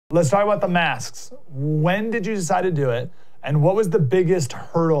Let's talk about the masks. When did you decide to do it? And what was the biggest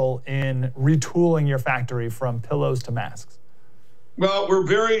hurdle in retooling your factory from pillows to masks? Well, we're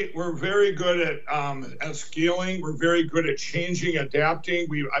very good at scaling. We're very good at changing, adapting.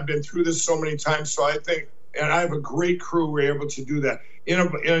 I've been through this so many times, so I think, and I have a great crew. We're able to do that.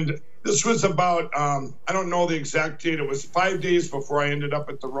 And this was about I don't know the exact date. It was 5 days before I ended up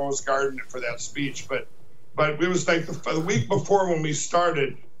at the Rose Garden for that speech, but it was like the week before when we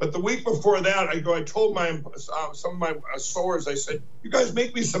started. But the week before that, I told some of my sewers, I said, you guys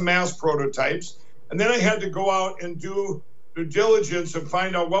make me some mask prototypes. And then I had to go out and do due diligence and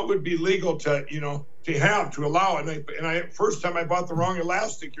find out what would be legal to allow it. And first time I bought the wrong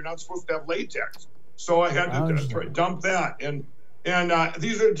elastic. You're not supposed to have latex. So I had to dump that. And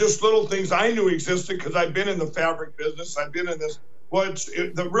these are just little things I knew existed because I've been in the fabric business. I've been in this. Well,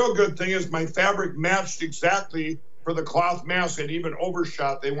 the real good thing is my fabric matched exactly for the cloth mask and even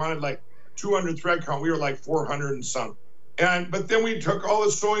overshot. They wanted like 200 thread count. We were like 400 and some. But then we took all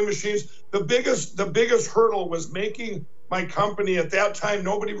the sewing machines. The biggest hurdle was making my company at that time.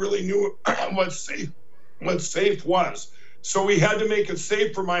 Nobody really knew what safe was. So we had to make it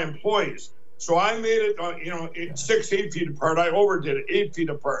safe for my employees. So I made it, 6, 8 feet apart. I overdid it, 8 feet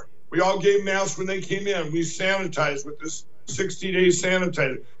apart. We all gave masks when they came in. We sanitized with this 60-day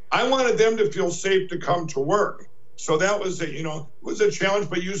sanitizer. I wanted them to feel safe to come to work. So that was a challenge,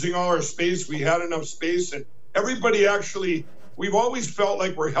 but using all our space, we had enough space, and everybody actually, we've always felt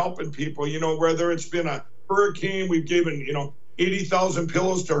like we're helping people, whether it's been a hurricane, we've given, 80,000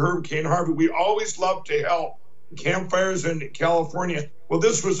 pillows to Hurricane Harvey. We always love to help. Campfires in California. Well,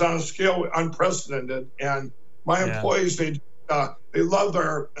 this was on a scale unprecedented, and my employees, they love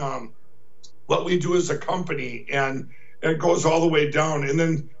our what we do as a company, and it goes all the way down. And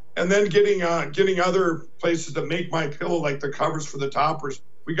then getting other places that make MyPillow, like the covers for the toppers,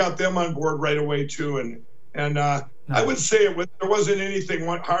 we got them on board right away too. And I would say there wasn't anything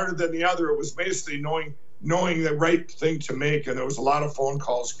harder than the other. It was basically knowing the right thing to make. And there was a lot of phone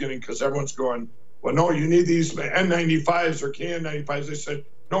calls because everyone's going, well, no, you need these N95s or KN95s. They said,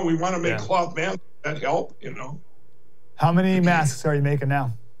 no, we want to make cloth masks that help, How many masks are you making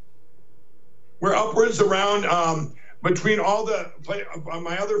now? We're upwards around, between all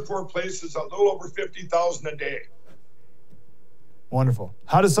my other 4 places, a little over 50,000 a day. Wonderful.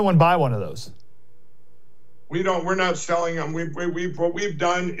 How does someone buy one of those? We're not selling them. What we've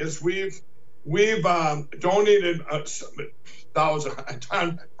done is we've donated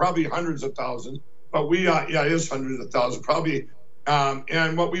probably hundreds of thousands, but it is hundreds of thousands, probably.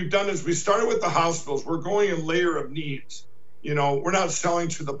 And what we've done is we started with the hospitals. We're going in layer of needs. We're not selling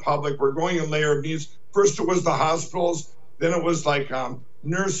to the public. We're going in layer of needs. First, it was the hospitals. Then it was like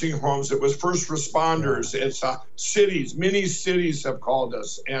nursing homes. It was first responders. It's cities. Many cities have called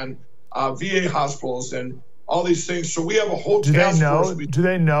us, and VA hospitals and all these things. So we have a whole task force. Do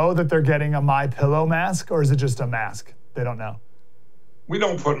they know that they're getting a MyPillow mask, or is it just a mask? They don't know. We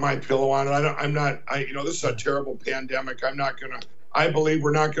don't put MyPillow on it. This is a terrible pandemic. I believe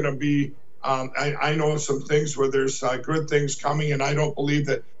we're not going to be, I know some things where there's good things coming, and I don't believe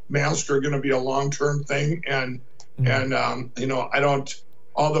that masks are going to be a long-term thing. And I don't,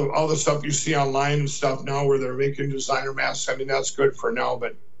 all the stuff you see online and stuff now where they're making designer masks, that's good for now,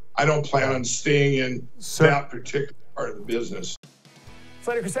 but I don't plan on staying in that particular part of the business.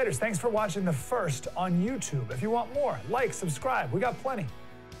 Slater Crusaders, thanks for watching the first on YouTube. If you want more, like, subscribe. We got plenty.